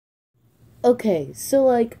Okay, so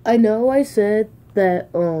like I know I said that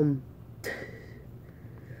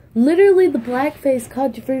literally the blackface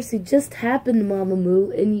controversy just happened,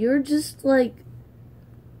 Mamamoo, and you're just like,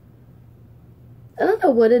 I don't know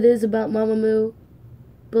what it is about Mamamoo,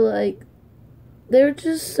 but like they're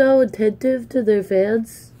just so attentive to their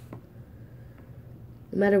fans.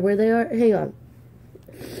 No matter where they are. Hang on.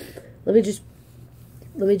 Let me just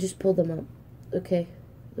pull them up. Okay.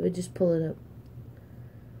 Let me just pull it up.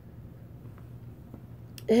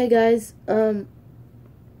 Hey guys,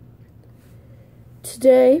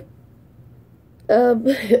 today, well,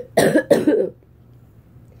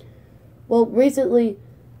 recently,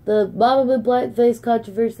 the Mamamoo blackface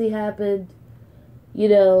controversy happened. You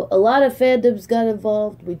know, a lot of fandoms got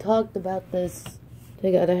involved. We talked about this.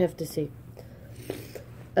 Hang on, I have to see.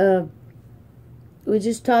 We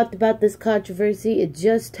just talked about this controversy. It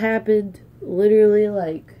just happened literally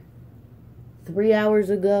like 3 hours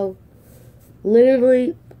ago.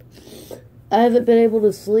 Literally, I haven't been able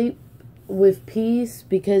to sleep with peace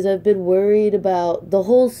because I've been worried about the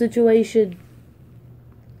whole situation.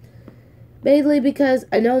 Mainly because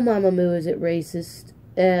I know Mamamoo isn't racist,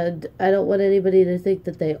 and I don't want anybody to think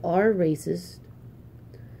that they are racist.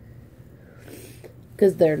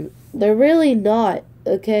 Because they're really not,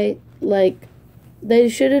 okay? Like, they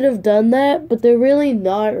shouldn't have done that, but they're really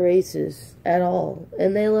not racist at all.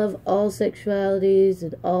 And they love all sexualities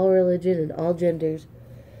and all religion and all genders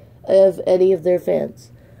of any of their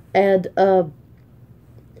fans. And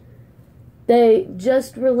they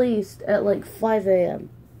just released at like 5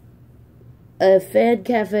 a.m. a fan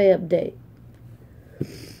cafe update.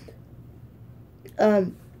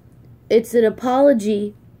 It's an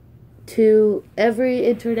apology to every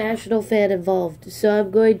international fan involved. So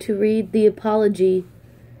I'm going to read the apology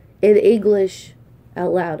in English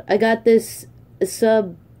out loud. I got this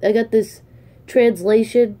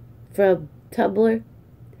translation from Tumblr.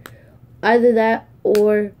 Either that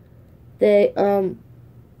or they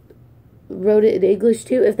wrote it in English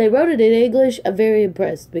too. If they wrote it in English, I'm very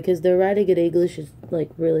impressed because their writing in English is like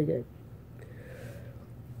really good.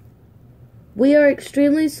 We are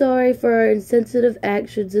extremely sorry for our insensitive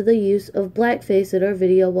actions and the use of blackface in our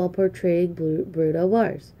video while portraying Bruno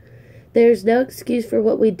Mars. There is no excuse for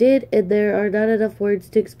what we did, and there are not enough words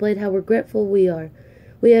to explain how regretful we are.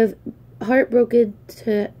 We are heartbroken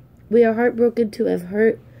to have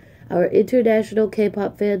hurt our international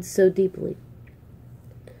K-pop fans so deeply.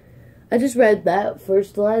 I just read that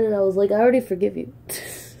first line and I was like, I already forgive you.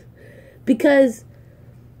 Because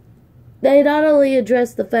they not only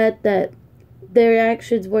addressed the fact that their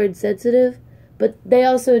actions were insensitive, but they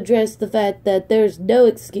also addressed the fact that there's no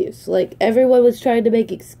excuse. Like, everyone was trying to make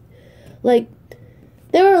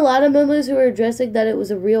there were a lot of Mamamoos who were addressing that it was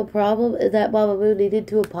a real problem and that Mamamoo needed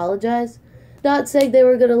to apologize. Not saying they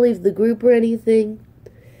were going to leave the group or anything.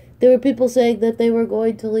 There were people saying that they were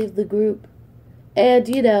going to leave the group. And,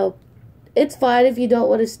 you know, it's fine if you don't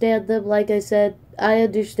want to stand them. Like I said, I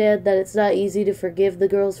understand that it's not easy to forgive the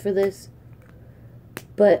girls for this.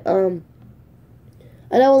 But,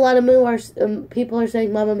 I know a lot of people are saying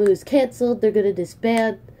Mamamoo is canceled, they're going to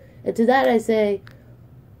disband. And to that I say,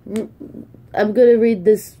 I'm going to read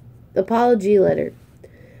this apology letter.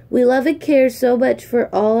 We love and care so much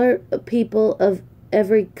for all our people of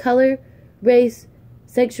every color, race,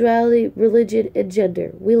 sexuality, religion, and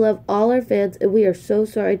gender. We love all our fans, and we are so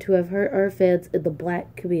sorry to have hurt our fans in the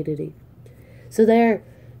black community. So they're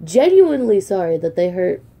genuinely sorry that they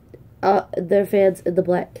hurt their fans in the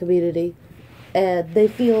black community. And they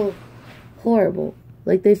feel horrible.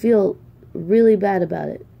 Like, they feel really bad about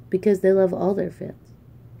it because they love all their fans.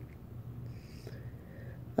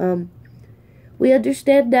 We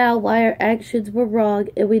understand now why our actions were wrong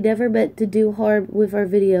and we never meant to do harm with our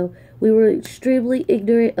video. We were extremely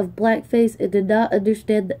ignorant of blackface and did not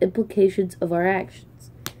understand the implications of our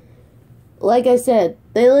actions. Like I said,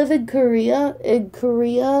 they live in Korea. In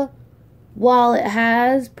Korea, while it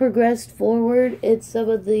has progressed forward in some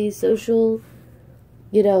of the social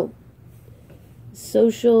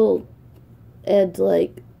and,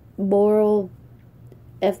 like, moral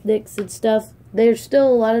ethnics and stuff, there's still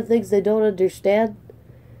a lot of things they don't understand.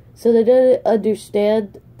 So they didn't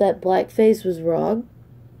understand that blackface was wrong,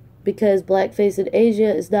 because blackface in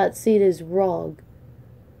Asia is not seen as wrong.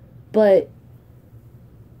 But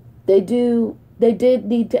they did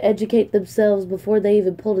need to educate themselves before they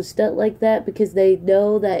even pulled a stunt like that, because they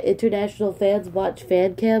know that international fans watch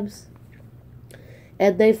fan cams.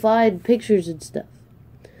 And they find pictures and stuff.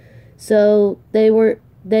 So they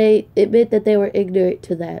admit that they were ignorant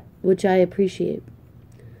to that, which I appreciate.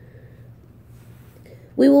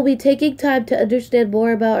 We will be taking time to understand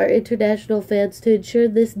more about our international fans to ensure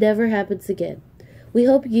this never happens again. We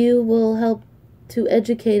hope you will help to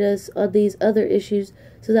educate us on these other issues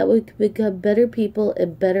so that we can become better people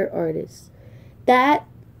and better artists. That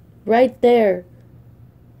right there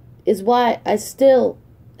is why I still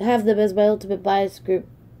have them as my ultimate bias group.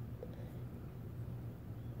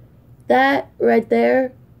 That right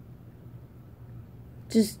there,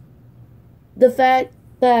 just the fact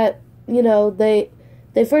that,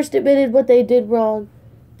 they first admitted what they did wrong.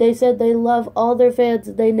 They said they love all their fans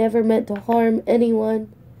and they never meant to harm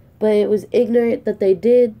anyone, but it was ignorant that they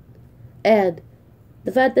did. And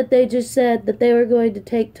the fact that they just said that they were going to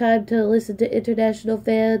take time to listen to international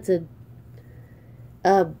fans and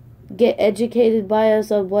get educated by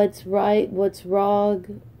us on what's right, what's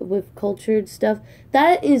wrong with culture and stuff,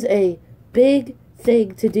 that is a big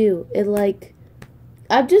thing to do. And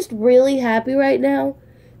I'm just really happy right now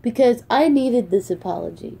because I needed this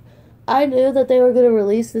apology. I knew that they were going to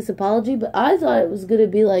release this apology, but I thought it was going to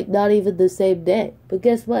be not even the same day. But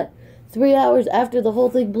guess what? 3 hours after the whole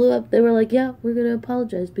thing blew up, they were like, yeah, we're going to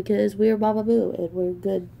apologize because we are Mamamoo and we're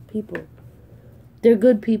good people. They're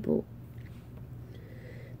good people.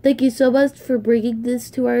 Thank you so much for bringing this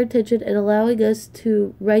to our attention and allowing us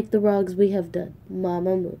to right the wrongs we have done.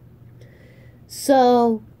 Mamamoo.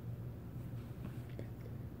 So,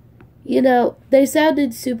 they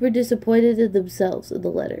sounded super disappointed in themselves in the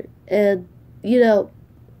letter. And,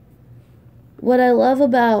 what I love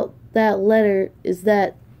about that letter is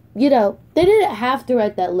that, they didn't have to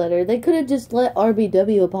write that letter. They could have just let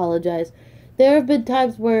RBW apologize. There have been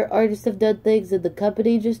times where artists have done things and the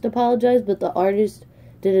company just apologized, but the artist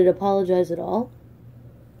didn't apologize at all.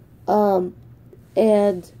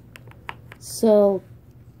 And so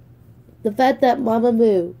the fact that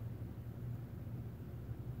Mamamoo,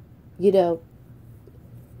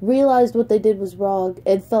 realized what they did was wrong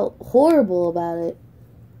and felt horrible about it,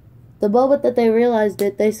 the moment that they realized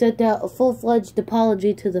it, they sent out a full-fledged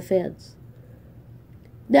apology to the fans.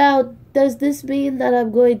 Now, does this mean that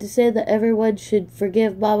I'm going to say that everyone should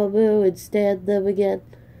forgive Mamamoo and stand them again?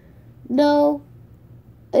 No.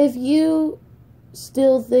 If you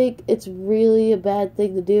still think it's really a bad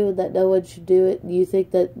thing to do and that no one should do it, and you think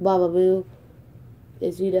that Mamamoo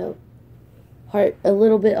is, a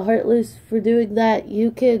little bit heartless for doing that, you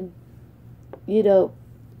can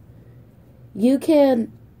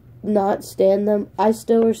not stand them. I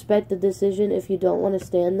still respect the decision if you don't want to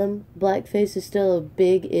stand them. Blackface is still a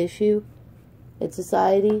big issue in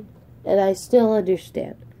society, and I still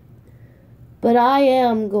understand. But I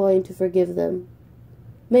am going to forgive them,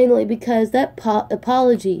 mainly because that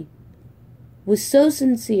apology was so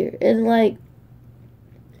sincere. And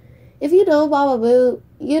if you know Mamamoo,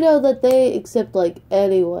 you know that they accept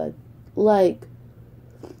anyone. When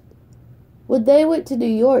they went to New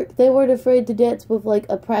York, they weren't afraid to dance with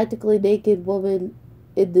a practically naked woman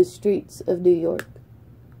in the streets of New York.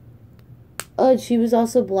 And she was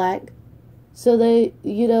also black. So they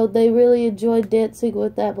really enjoyed dancing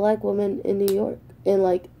with that black woman in New York.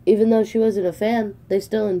 And even though she wasn't a fan, they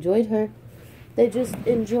still enjoyed her. They just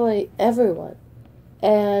enjoy everyone.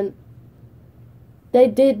 And they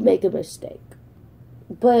did make a mistake.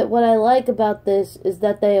 But what I like about this is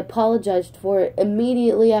that they apologized for it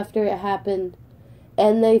immediately after it happened,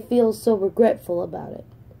 and they feel so regretful about it.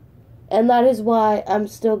 And that is why I'm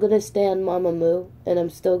still going to stand Mamamoo, and I'm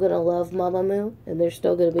still going to love Mamamoo, and they're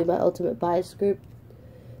still going to be my ultimate bias group.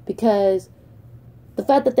 Because the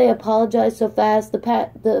fact that they apologized so fast, the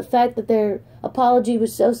fact that their apology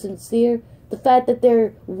was so sincere, the fact that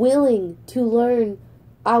they're willing to learn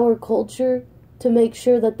our culture to make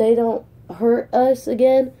sure that they don't hurt us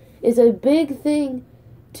again is a big thing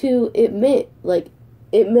to admit,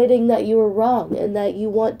 admitting that you were wrong and that you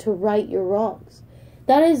want to right your wrongs.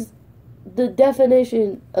 That is the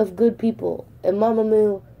definition of good people, and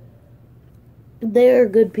Mamamoo, they're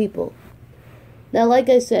good people. Now, like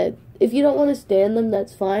I said, if you don't want to stand them,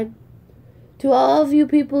 that's fine. To all of you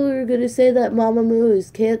people who are going to say that Mamamoo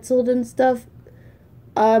is canceled and stuff,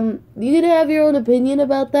 you can have your own opinion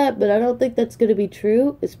about that, but I don't think that's going to be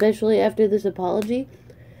true, especially after this apology.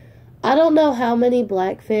 I don't know how many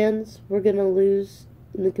black fans we're going to lose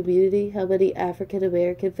in the community, how many African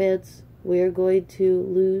American fans we're going to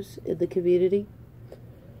lose in the community.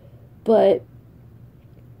 But,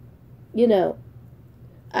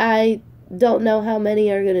 I don't know how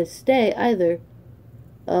many are going to stay either.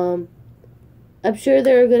 I'm sure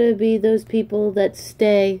there are going to be those people that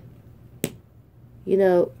stay,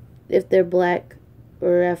 if they're black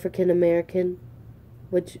or African American,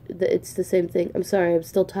 which it's the same thing. I'm sorry, I'm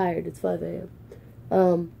still tired. It's 5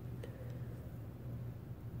 a.m.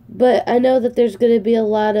 But I know that there's going to be a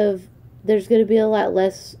lot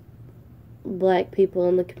less black people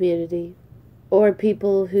in the community, or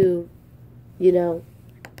people who, you know,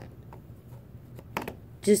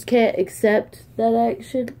 just can't accept that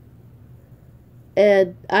action.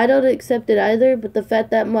 And I don't accept it either, but the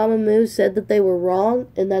fact that Mamamoo said that they were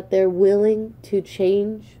wrong and that they're willing to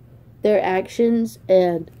change their actions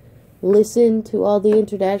and listen to all the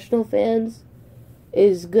international fans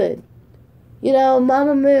is good. You know,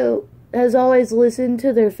 Mamamoo has always listened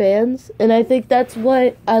to their fans, and I think that's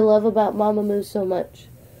what I love about Mamamoo so much.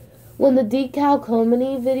 When the Decal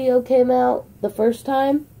Comedy video came out the first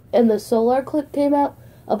time, and the Solar clip came out,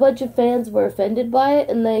 a bunch of fans were offended by it,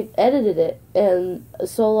 and they edited it, and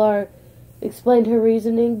Solar explained her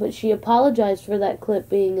reasoning, but she apologized for that clip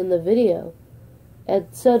being in the video, and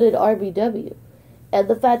so did RBW. And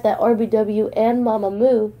the fact that RBW and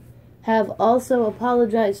Mamamoo have also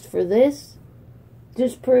apologized for this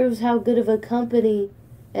just proves how good of a company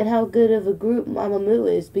and how good of a group Mamamoo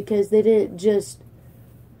is, because they didn't just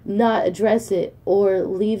not address it or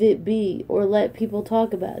leave it be or let people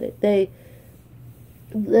talk about it.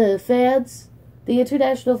 The fans, the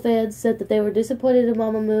international fans, said that they were disappointed in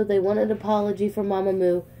Mamamoo. They wanted an apology from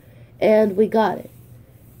Mamamoo, and we got it.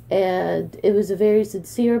 And it was a very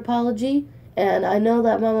sincere apology, and I know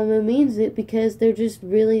that Mamamoo means it because they're just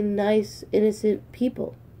really nice, innocent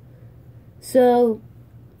people. So,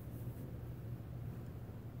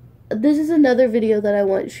 this is another video that I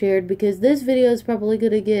want shared, because this video is probably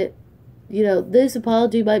going to get, you know, this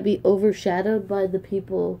apology might be overshadowed by the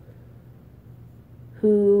people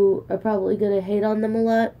who are probably going to hate on them a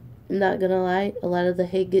lot. I'm not going to lie. A lot of the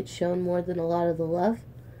hate gets shown more than a lot of the love.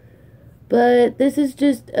 But this is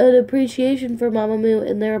just an appreciation for Mamamoo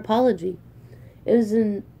and their apology. It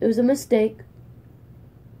was a mistake.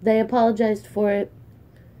 They apologized for it.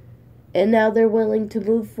 And now they're willing to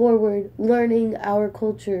move forward, learning our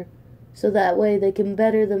culture, so that way they can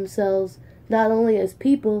better themselves, not only as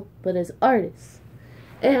people, but as artists.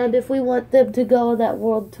 And if we want them to go on that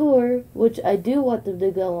world tour, which I do want them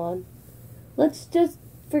to go on, let's just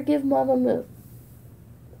forgive Mamamoo.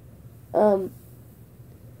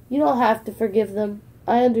 You don't have to forgive them.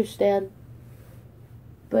 I understand.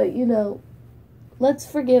 But, you know, let's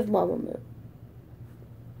forgive Mamamoo.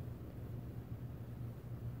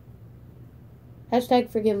 Hashtag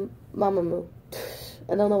forgive Mamamoo.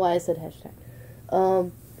 I don't know why I said hashtag.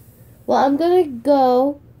 Well, I'm gonna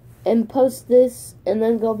go and post this and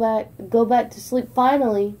then go back to sleep.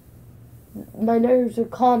 Finally, my nerves are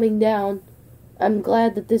calming down. I'm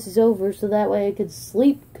glad that this is over, so that way I can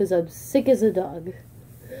sleep, because I'm sick as a dog.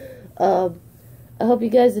 I hope you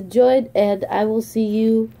guys enjoyed, and I will see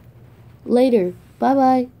you later.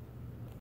 Bye-bye.